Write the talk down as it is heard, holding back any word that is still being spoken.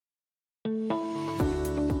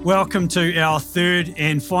Welcome to our third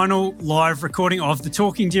and final live recording of the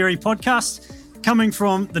Talking Dairy podcast, coming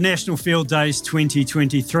from the National Fieldays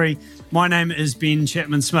 2023. My name is Ben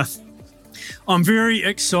Chapman-Smith. I'm very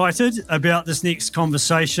excited about this next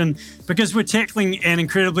conversation because we're tackling an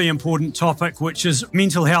incredibly important topic, which is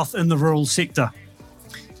mental health in the rural sector.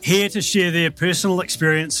 Here to share their personal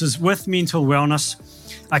experiences with mental wellness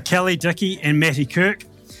are Kelly Dickey and Matty Kirk,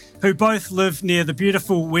 who both live near the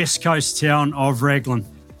beautiful west coast town of Raglan.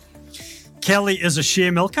 Kelly is a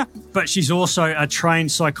share milker, but she's also a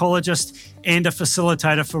trained psychologist and a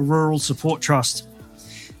facilitator for Rural Support Trust.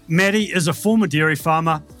 Matty is a former dairy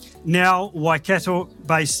farmer, now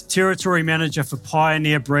Waikato-based territory manager for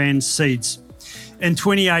Pioneer Brand Seeds. In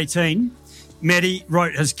 2018, Matty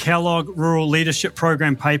wrote his Kellogg Rural Leadership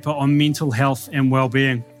Program paper on mental health and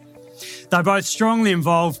wellbeing. They're both strongly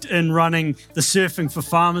involved in running the Surfing for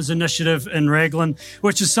Farmers initiative in Raglan,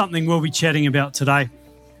 which is something we'll be chatting about today.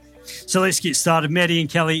 So let's get started. Matty and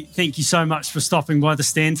Kelly, thank you so much for stopping by the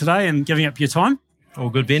stand today and giving up your time.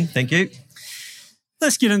 All good, Ben. Thank you.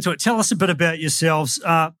 Let's get into it. Tell us a bit about yourselves.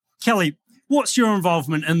 Kelly, what's your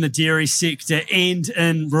involvement in the dairy sector and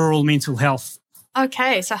in rural mental health?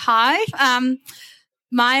 Okay, so hi.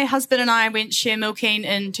 My husband and I went share milking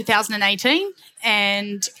in 2018,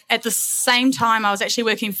 and at the same time I was actually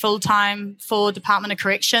working full-time for Department of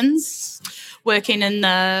Corrections, working in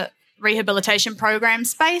the rehabilitation program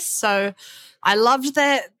space. So I loved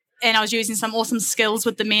that, and I was using some awesome skills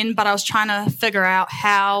with the men, but I was trying to figure out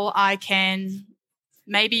how I can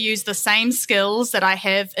maybe use the same skills that I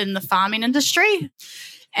have in the farming industry.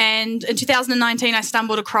 And in 2019, I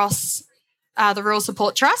stumbled across the Rural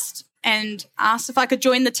Support Trust and asked if I could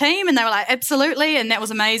join the team, and they were like, absolutely, and that was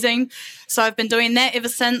amazing. So I've been doing that ever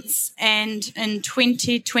since, and in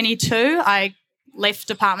 2022, I left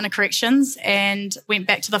Department of Corrections and went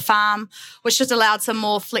back to the farm, which just allowed some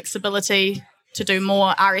more flexibility to do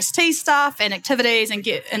more RST stuff and activities and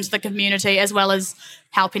get into the community, as well as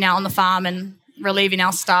helping out on the farm and relieving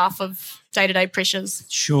our staff of day-to-day pressures.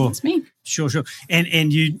 Sure. That's me. Sure.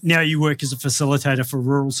 And you work as a facilitator for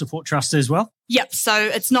Rural Support Trust as well? Yep. So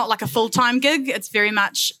it's not like a full-time gig. It's very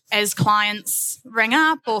much as clients ring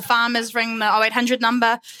up or farmers ring the 0800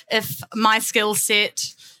 number, if my skill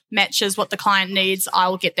set matches what the client needs, I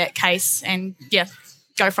will get that case and,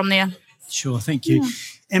 go from there. Sure, thank you. Yeah.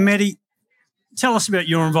 And Matty, tell us about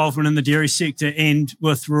your involvement in the dairy sector and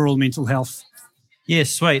with rural mental health. Yeah,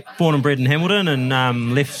 sweet. Born and bred in Hamilton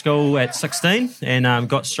and left school at 16 and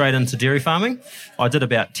got straight into dairy farming. I did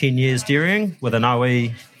about 10 years dairying with an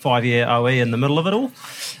OE, 5-year OE in the middle of it all.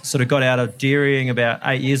 Sort of got out of dairying about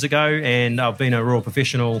 8 years ago, and I've been a rural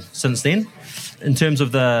professional since then. In terms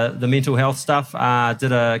of the mental health stuff,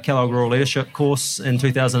 did a Kellogg Rural Leadership course in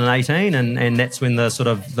 2018, and that's when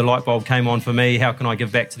the light bulb came on for me. How can I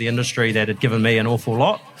give back to the industry that had given me an awful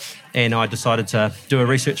lot? And I decided to do a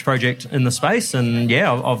research project in the space, and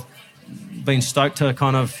I've been stoked to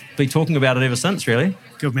kind of be talking about it ever since, really.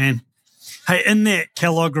 Good man. Hey, in that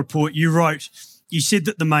Kellogg report you said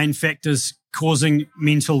that the main factors causing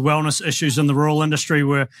mental wellness issues in the rural industry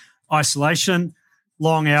were isolation,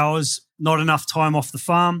 long hours, not enough time off the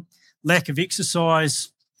farm, lack of exercise,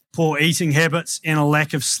 poor eating habits, and a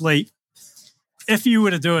lack of sleep. If you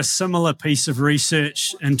were to do a similar piece of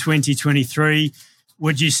research in 2023,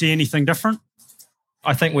 would you see anything different?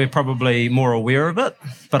 I think we're probably more aware of it,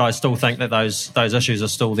 but I still think that those issues are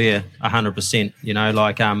still there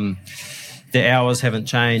 100%. The hours haven't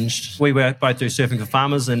changed. We both do Surfing for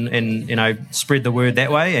Farmers and spread the word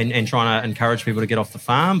that way and trying to encourage people to get off the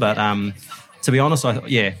farm. But to be honest, I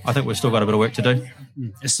think we've still got a bit of work to do.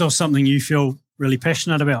 It's still something you feel really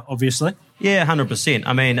passionate about, obviously. Yeah, 100%.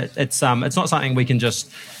 I mean, it's not something we can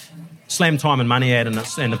just slam time and money at and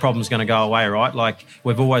the problem's going to go away, right? Like,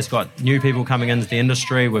 we've always got new people coming into the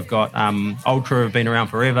industry. We've got old crew who've been around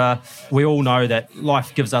forever. We all know that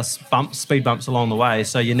life gives us speed bumps along the way,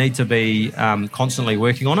 so you need to be constantly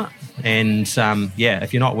working on it. And,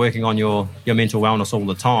 if you're not working on your mental wellness all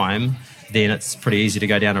the time, then it's pretty easy to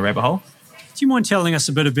go down a rabbit hole. Do you mind telling us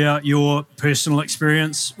a bit about your personal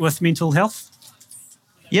experience with mental health?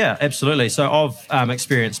 Yeah, absolutely. So I've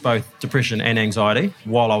experienced both depression and anxiety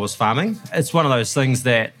while I was farming. It's one of those things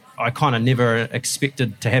that I kind of never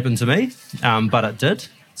expected to happen to me, but it did.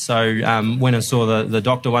 So when I saw the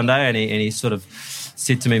doctor one day and he sort of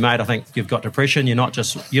said to me, mate, I think you've got depression. You're not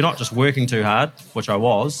just working too hard, which I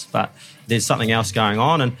was, but there's something else going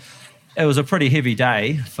on. And it was a pretty heavy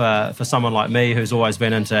day for someone like me who's always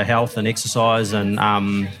been into health and exercise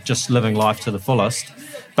and just living life to the fullest.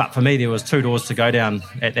 But for me, there was two doors to go down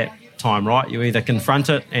at that time, right? You either confront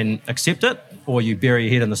it and accept it, or you bury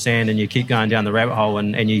your head in the sand and you keep going down the rabbit hole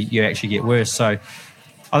and you actually get worse. So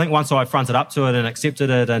I think once I fronted up to it and accepted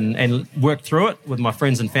it and worked through it with my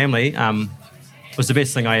friends and family, was the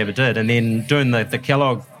best thing I ever did. And then doing the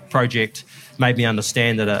Kellogg project made me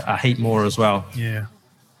understand it a heap more as well. Yeah,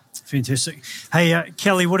 fantastic. Hey,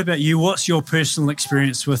 Kelly, what about you? What's your personal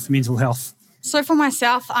experience with mental health? So for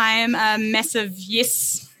myself, I am a massive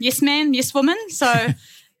yes man, yes woman. So,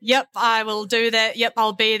 yep, I will do that. Yep,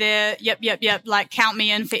 I'll be there. Yep. Like, count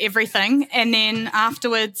me in for everything. And then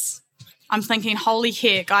afterwards, I'm thinking, holy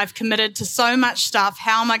heck, I've committed to so much stuff.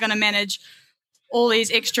 How am I going to manage all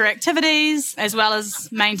these extra activities as well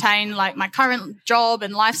as maintain like my current job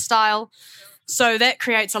and lifestyle? So that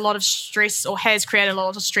creates a lot of stress, or has created a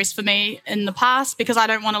lot of stress for me in the past, because I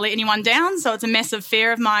don't want to let anyone down. So it's a massive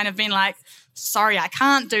fear of mine of being like, sorry, I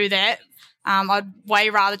can't do that. I'd way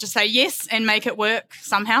rather just say yes and make it work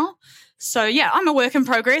somehow. So yeah, I'm a work in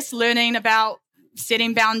progress, learning about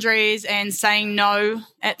setting boundaries and saying no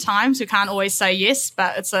at times. We can't always say yes,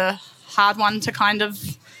 but it's a hard one to kind of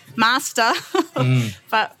master.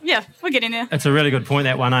 But yeah, we're getting there. It's a really good point,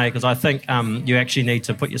 that one, because I think you actually need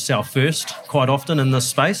to put yourself first quite often in this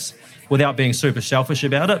space without being super selfish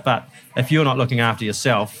about it. But if you're not looking after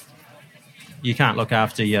yourself, you can't look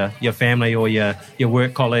after your family or your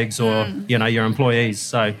work colleagues or your employees.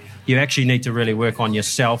 So you actually need to really work on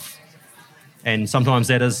yourself. And sometimes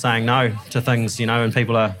that is saying no to things, and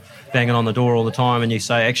people are banging on the door all the time and you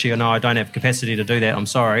say, actually, no, I don't have capacity to do that, I'm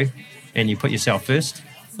sorry. And you put yourself first.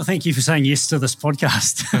 Well, thank you for saying yes to this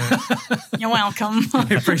podcast. You're welcome.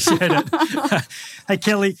 I appreciate it. Hey,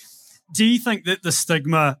 Kelly, do you think that the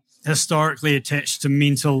stigma historically attached to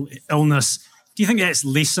mental illness, do you think that's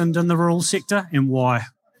lessened in the rural sector, and why?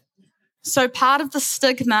 So part of the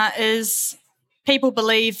stigma is people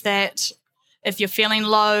believe that if you're feeling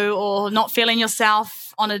low or not feeling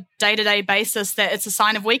yourself on a day-to-day basis, that it's a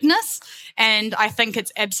sign of weakness. And I think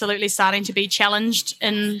it's absolutely starting to be challenged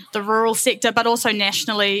in the rural sector, but also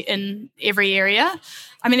nationally in every area.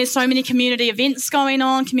 I mean, there's so many community events going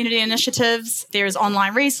on, community initiatives. There is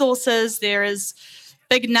online resources. There is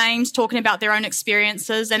big names talking about their own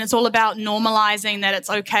experiences. And it's all about normalizing that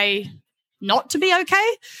it's okay not to be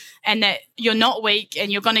okay and that you're not weak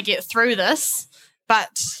and you're going to get through this.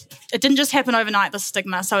 But it didn't just happen overnight, the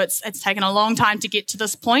stigma. So it's taken a long time to get to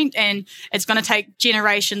this point, and it's going to take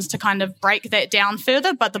generations to kind of break that down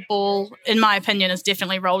further. But the ball, in my opinion, is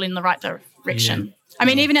definitely rolling in the right direction. Yeah. I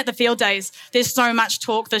mean, even at the Fieldays, there's so much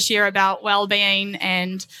talk this year about wellbeing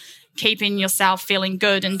and keeping yourself feeling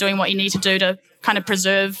good and doing what you need to do to kind of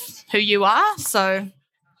preserve who you are. So,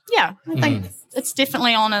 yeah, I think it's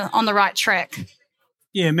definitely on the right track.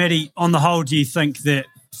 Yeah, Maddie, on the whole, do you think that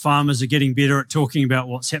farmers are getting better at talking about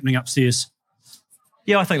what's happening upstairs?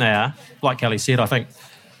 Yeah, I think they are. Like Kelly said, I think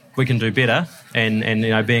we can do better. And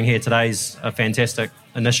being here today is a fantastic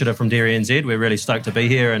initiative from Dairy NZ. We're really stoked to be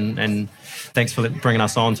here, and thanks for bringing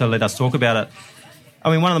us on to let us talk about it. I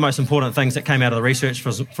mean, one of the most important things that came out of the research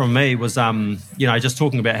from me was, just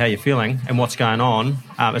talking about how you're feeling and what's going on.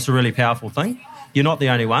 It's a really powerful thing. You're not the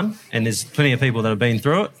only one, and there's plenty of people that have been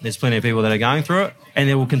through it. There's plenty of people that are going through it, and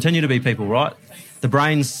there will continue to be people, right? The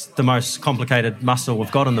brain's the most complicated muscle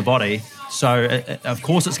we've got in the body, so of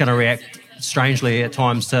course it's going to react strangely at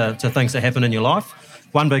times to things that happen in your life.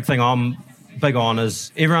 One big thing I'm big on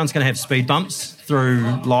is everyone's going to have speed bumps through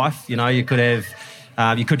life. You could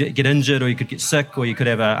have, you could get injured, or you could get sick, or you could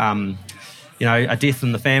have a death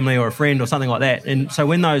in the family or a friend or something like that. And so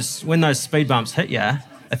when those speed bumps hit you,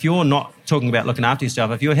 if you're not talking about looking after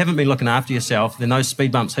yourself, if you haven't been looking after yourself, then those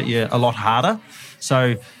speed bumps hit you a lot harder.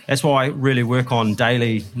 So that's why I really work on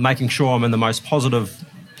daily making sure I'm in the most positive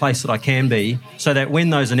place that I can be, so that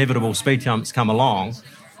when those inevitable speed bumps come along,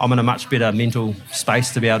 I'm in a much better mental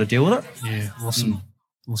space to be able to deal with it. Yeah, awesome.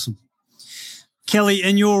 Awesome. Kelly,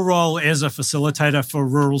 in your role as a facilitator for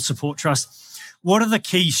Rural Support Trust, what are the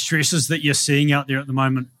key stresses that you're seeing out there at the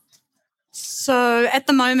moment? So at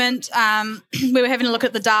the moment, we were having a look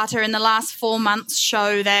at the data, and the last 4 months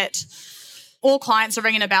show that all clients are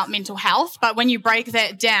ringing about mental health. But when you break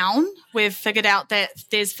that down, we've figured out that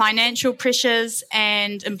there's financial pressures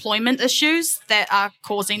and employment issues that are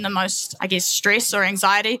causing the most, stress or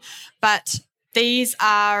anxiety. But these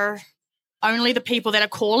are only the people that are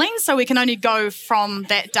calling, so we can only go from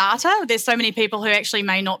that data. There's so many people who actually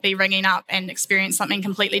may not be ringing up and experience something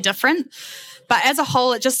completely different. But as a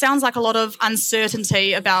whole, it just sounds like a lot of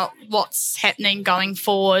uncertainty about what's happening going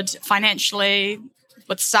forward financially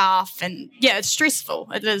with staff. And, yeah, it's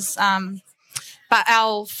stressful. It is. But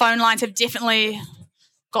our phone lines have definitely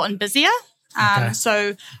gotten busier.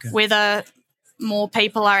 So whether more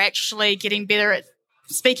people are actually getting better at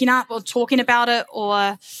speaking up or talking about it,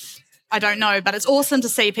 or I don't know. But it's awesome to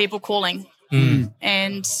see people calling.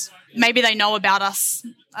 And maybe they know about us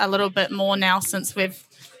a little bit more now since we've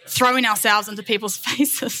thrown ourselves into people's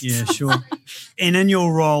faces. Yeah, sure. And in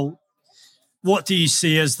your role, what do you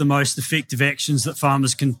see as the most effective actions that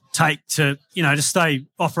farmers can take to stay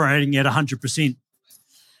operating at 100%?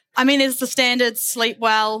 I mean, there's the standards: sleep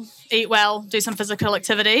well, eat well, do some physical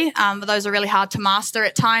activity. But those are really hard to master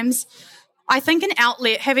at times. I think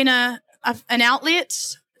having an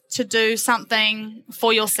outlet to do something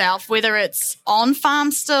for yourself, whether it's on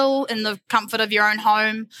farm still in the comfort of your own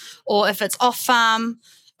home, or if it's off farm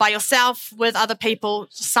by yourself with other people,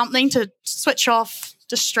 something to switch off,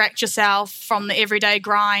 distract yourself from the everyday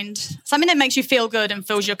grind, something that makes you feel good and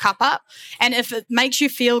fills your cup up. And if it makes you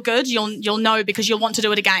feel good, you'll know, because you'll want to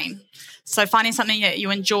do it again. So finding something that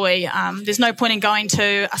you enjoy. There's no point in going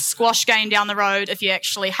to a squash game down the road if you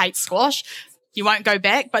actually hate squash. You won't go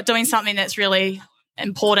back, but doing something that's really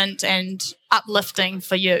important and uplifting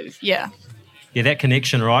for you. Yeah, that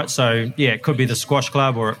connection, right? So it could be the squash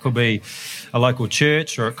club, or it could be a local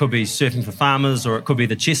church, or it could be surfing for farmers, or it could be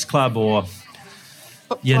the chess club, or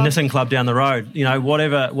your knitting club down the road.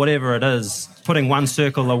 Whatever it is, putting one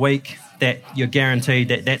circle a week that you're guaranteed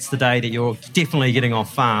that's the day that you're definitely getting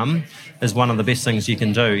off farm is one of the best things you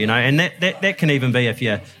can do, and that can even be if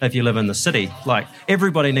you live in the city. Like,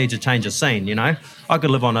 everybody needs a change of scene, I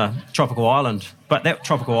could live on a tropical island, but that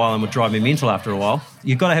tropical island would drive me mental after a while.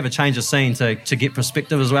 You've got to have a change of scene to get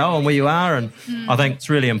perspective as well on where you are, and I think it's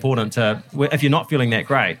really important to, if you're not feeling that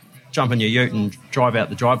great, jump in your ute and drive out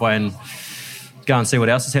the driveway and go and see what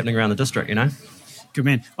else is happening around the district, Good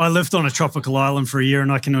man. I lived on a tropical island for a year,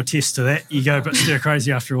 and I can attest to that. You go a bit stir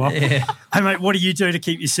crazy after a while. Yeah. Hey, mate, what do you do to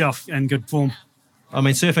keep yourself in good form? I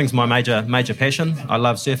mean, surfing's my major passion. I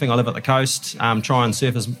love surfing. I live at the coast. Try and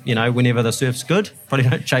surf whenever the surf's good. Probably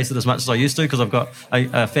don't chase it as much as I used to because I've got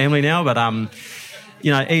a family now. But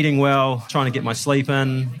eating well, trying to get my sleep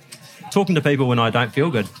in, talking to people when I don't feel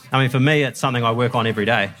good. I mean, for me, it's something I work on every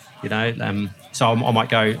day. So I might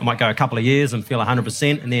go a couple of years and feel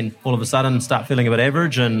 100%, and then all of a sudden start feeling a bit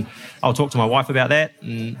average, and I'll talk to my wife about that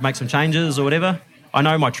and make some changes or whatever. I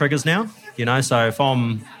know my triggers now, so if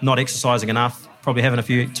I'm not exercising enough, probably having a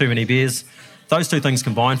few too many beers, those two things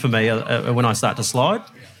combine for me when I start to slide.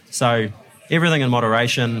 So everything in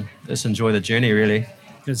moderation, just enjoy the journey, really.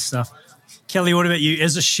 Good stuff. Kelly, what about you?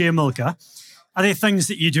 As a share milker, are there things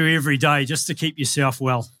that you do every day just to keep yourself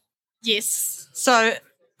well? Yes. So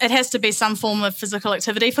it has to be some form of physical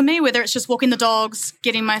activity for me, whether it's just walking the dogs,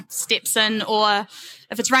 getting my steps in, or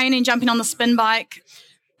if it's raining, jumping on the spin bike.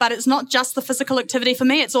 But it's not just the physical activity for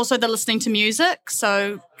me, it's also the listening to music.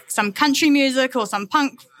 So some country music or some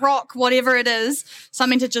punk rock, whatever it is,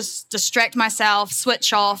 something to just distract myself,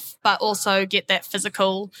 switch off, but also get that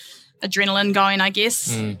physical adrenaline going, I guess.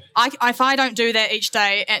 If I don't do that each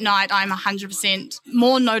day at night, I'm 100%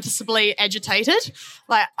 more noticeably agitated.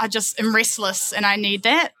 Like, I just am restless and I need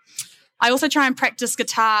that. I also try and practice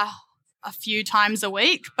guitar a few times a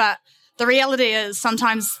week, but the reality is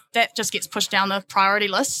sometimes that just gets pushed down the priority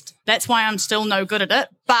list. That's why I'm still no good at it,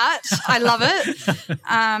 but I love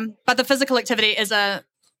it. But the physical activity is a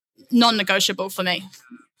non-negotiable for me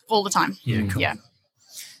all the time. Yeah, cool. Yeah.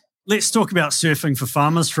 Let's talk about surfing for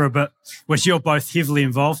farmers for a bit, which you're both heavily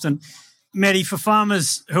involved in. Maddie, for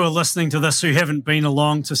farmers who are listening to this who haven't been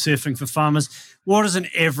along to surfing for farmers, what does an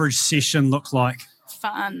average session look like?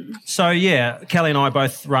 Fun. So, Kelly and I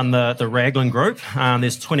both run the Raglan group.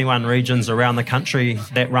 There's 21 regions around the country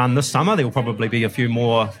that run this summer. There will probably be a few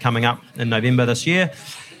more coming up in November this year.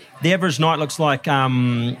 The average night looks like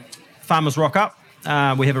farmers rock up.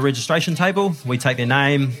 We have a registration table. We take their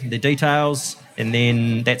name, their details, and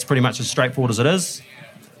then that's pretty much as straightforward as it is.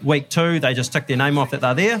 Week 2, they just tick their name off that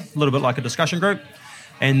they're there, a little bit like a discussion group.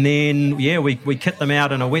 And then, we kit them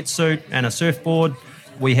out in a wetsuit and a surfboard.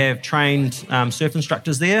 We have trained surf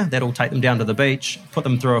instructors there that'll take them down to the beach, put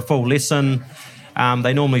them through a full lesson.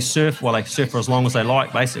 They normally surf for as long as they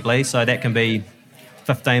like, basically. So that can be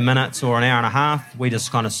 15 minutes or an hour and a half. We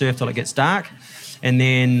just kind of surf till it gets dark. And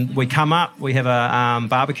then we come up, we have a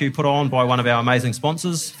barbecue put on by one of our amazing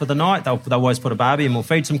sponsors for the night. They'll always put a barbie and we'll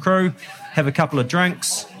feed some crew, have a couple of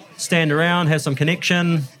drinks, stand around, have some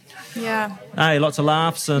connection. Yeah. Hey, lots of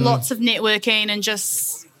laughs. And lots of networking and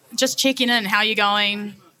just checking in, how you're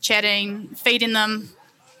going, chatting, feeding them,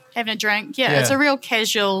 having a drink. Yeah, it's a real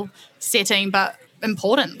casual setting, but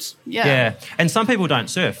important. Yeah. And some people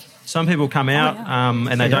don't surf. Some people come out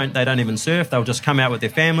and they don't even surf. They'll just come out with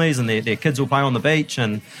their families and their kids will play on the beach,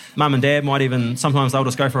 and mum and dad might even, sometimes they'll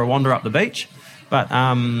just go for a wander up the beach. But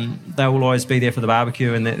they will always be there for the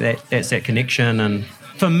barbecue, and that's that connection. And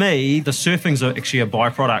for me, the surfing's actually a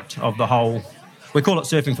byproduct of the whole. We call it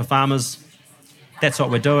surfing for farmers. That's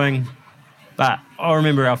what we're doing. But I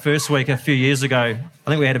remember our first week a few years ago, I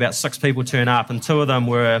think we had about 6 people turn up, and 2 of them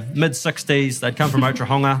were mid-60s. They'd come from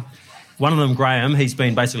Otrahonga. One of them, Graham, he's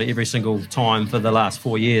been basically every single time for the last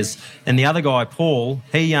 4 years. And the other guy, Paul,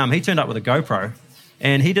 he turned up with a GoPro,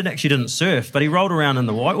 and he didn't surf, but he rolled around in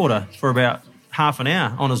the whitewater for about half an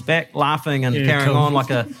hour on his back, laughing and carrying on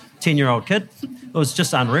like a 10-year-old kid. It was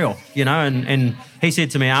just unreal, and he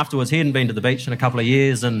said to me afterwards, he hadn't been to the beach in a couple of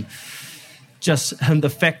years, and just the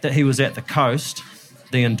fact that he was at the coast,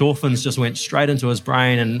 the endorphins just went straight into his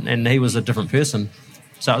brain, and he was a different person.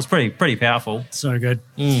 So it was pretty powerful. So good.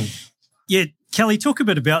 Yeah, Kelly, talk a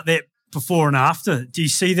bit about that before and after. Do you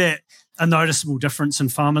see that a noticeable difference in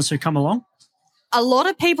farmers who come along? A lot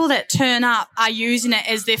of people that turn up are using it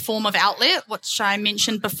as their form of outlet, which I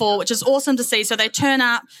mentioned before, which is awesome to see. So they turn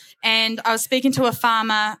up, and I was speaking to a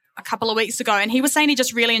farmer a couple of weeks ago, and he was saying he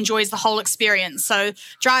just really enjoys the whole experience. So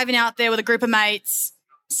driving out there with a group of mates,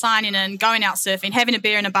 signing in, going out surfing, having a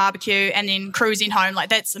beer and a barbecue, and then cruising home. Like,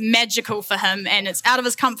 that's magical for him, and it's out of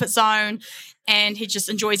his comfort zone, and he just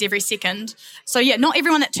enjoys every second. So, yeah, not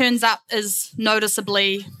everyone that turns up is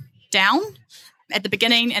noticeably down at the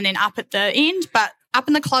beginning and then up at the end, but up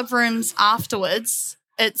in the club rooms afterwards,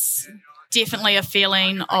 it's definitely a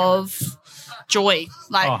feeling of joy.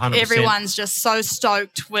 Like, everyone's just so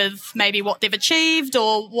stoked with maybe what they've achieved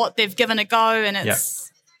or what they've given a go, and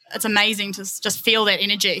it's amazing to just feel that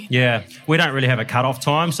energy. Yeah, we don't really have a cut-off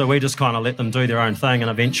time, so we just kind of let them do their own thing,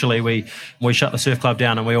 and eventually we shut the surf club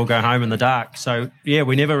down and we all go home in the dark. So, yeah,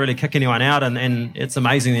 we never really kick anyone out, and it's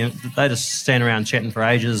amazing. They just stand around chatting for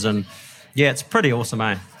ages, and, yeah, it's pretty awesome,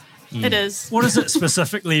 eh? It is. What is it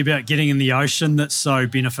specifically about getting in the ocean that's so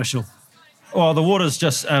beneficial? Well, the water's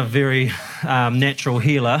just a very natural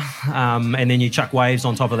healer, and then you chuck waves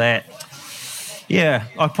on top of that. Yeah,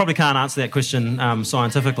 I probably can't answer that question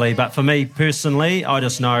scientifically, but for me personally, I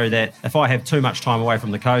just know that if I have too much time away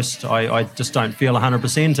from the coast, I just don't feel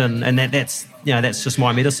 100%, and that's just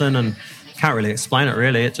my medicine, and can't really explain it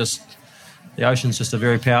really. The ocean's just a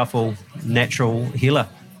very powerful natural healer.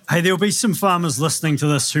 Hey, there'll be some farmers listening to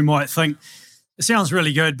this who might think, it sounds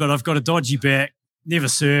really good, but I've got a dodgy back, never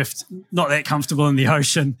surfed, not that comfortable in the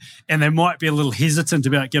ocean, and they might be a little hesitant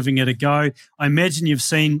about giving it a go. I imagine you've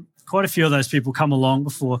seen quite a few of those people come along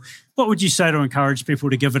before. What would you say to encourage people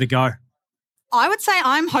to give it a go? I would say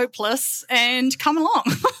I'm hopeless and come along.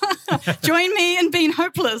 Join me in being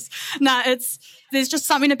hopeless. There's just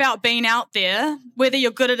something about being out there, whether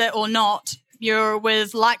you're good at it or not. You're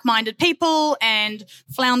with like-minded people and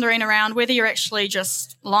floundering around, whether you're actually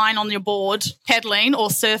just lying on your board, paddling or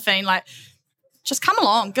surfing, just come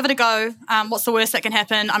along, give it a go. What's the worst that can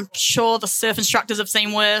happen? I'm sure the surf instructors have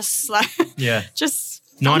seen worse. Yeah.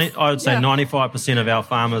 I would say 95% of our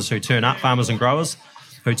farmers who turn up, farmers and growers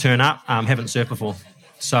who turn up, haven't surfed before.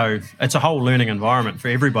 So it's a whole learning environment for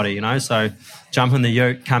everybody, So jump in the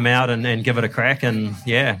ute, come out and give it a crack, and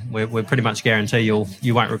we're pretty much guarantee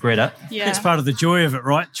you won't regret it. Yeah, it's part of the joy of it,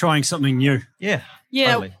 right? Trying something new. Yeah,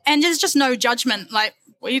 totally. And there's just no judgment.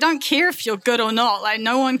 You don't care if you're good or not.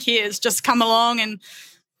 No one cares. Just come along and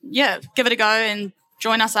give it a go and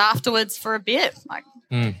join us afterwards for a bit.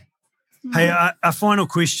 Hey, a final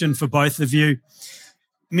question for both of you.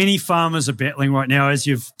 Many farmers are battling right now, as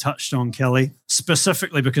you've touched on, Kelly,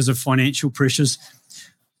 specifically because of financial pressures.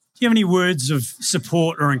 Do you have any words of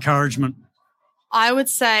support or encouragement? I would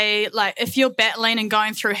say, if you're battling and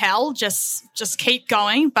going through hell, just keep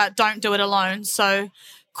going, but don't do it alone. So,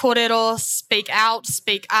 kōrero, speak out,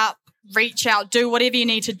 speak up, reach out, do whatever you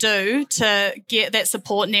need to do to get that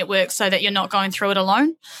support network so that you're not going through it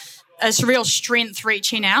alone. It's real strength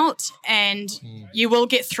reaching out, and you will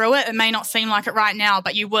get through it. It may not seem like it right now,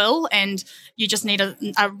 but you will, and you just need a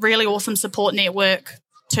really awesome support network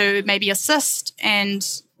to maybe assist and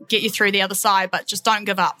get you through the other side, but just don't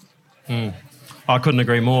give up. I couldn't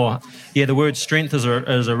agree more. Yeah, the word strength is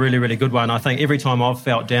a really, really good one. I think every time I've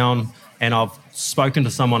felt down and I've spoken to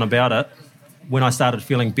someone about it, when I started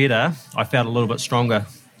feeling better, I felt a little bit stronger.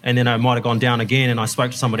 And then I might have gone down again and I spoke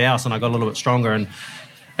to somebody else and I got a little bit stronger. And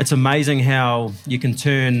it's amazing how you can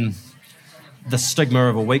turn the stigma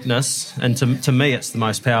of a weakness, and to me it's the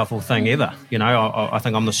most powerful thing ever. I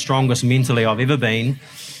think I'm the strongest mentally I've ever been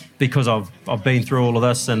because I've been through all of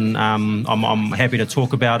this, and I'm happy to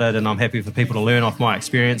talk about it, and I'm happy for people to learn off my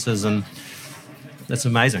experiences, and it's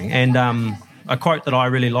amazing. And a quote that I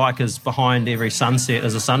really like is, behind every sunset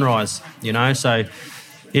is a sunrise, so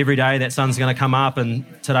every day that sun's going to come up, and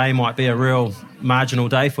today might be a real marginal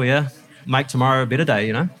day for you. Make tomorrow a better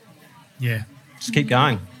day, Yeah. Just keep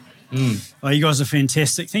going. Oh, you guys are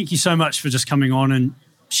fantastic. Thank you so much for just coming on and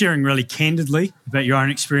sharing really candidly about your own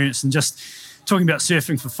experience and just talking about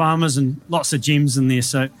surfing for farmers and lots of gems in there.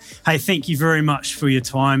 So, hey, thank you very much for your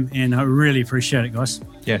time and I really appreciate it, guys.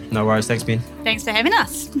 Yeah, no worries. Thanks, Ben. Thanks for having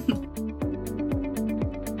us.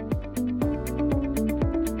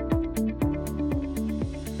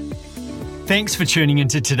 Thanks for tuning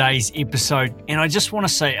into today's episode, and I just want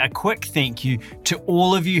to say a quick thank you to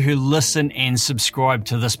all of you who listen and subscribe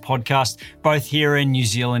to this podcast, both here in New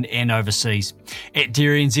Zealand and overseas. At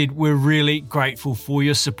Dairy NZ, we're really grateful for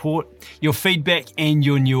your support, your feedback, and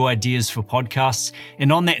your new ideas for podcasts.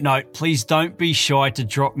 And on that note, please don't be shy to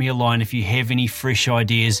drop me a line if you have any fresh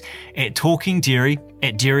ideas at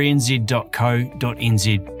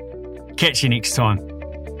talkingdairy@dairynz.co.nz. Catch you next time.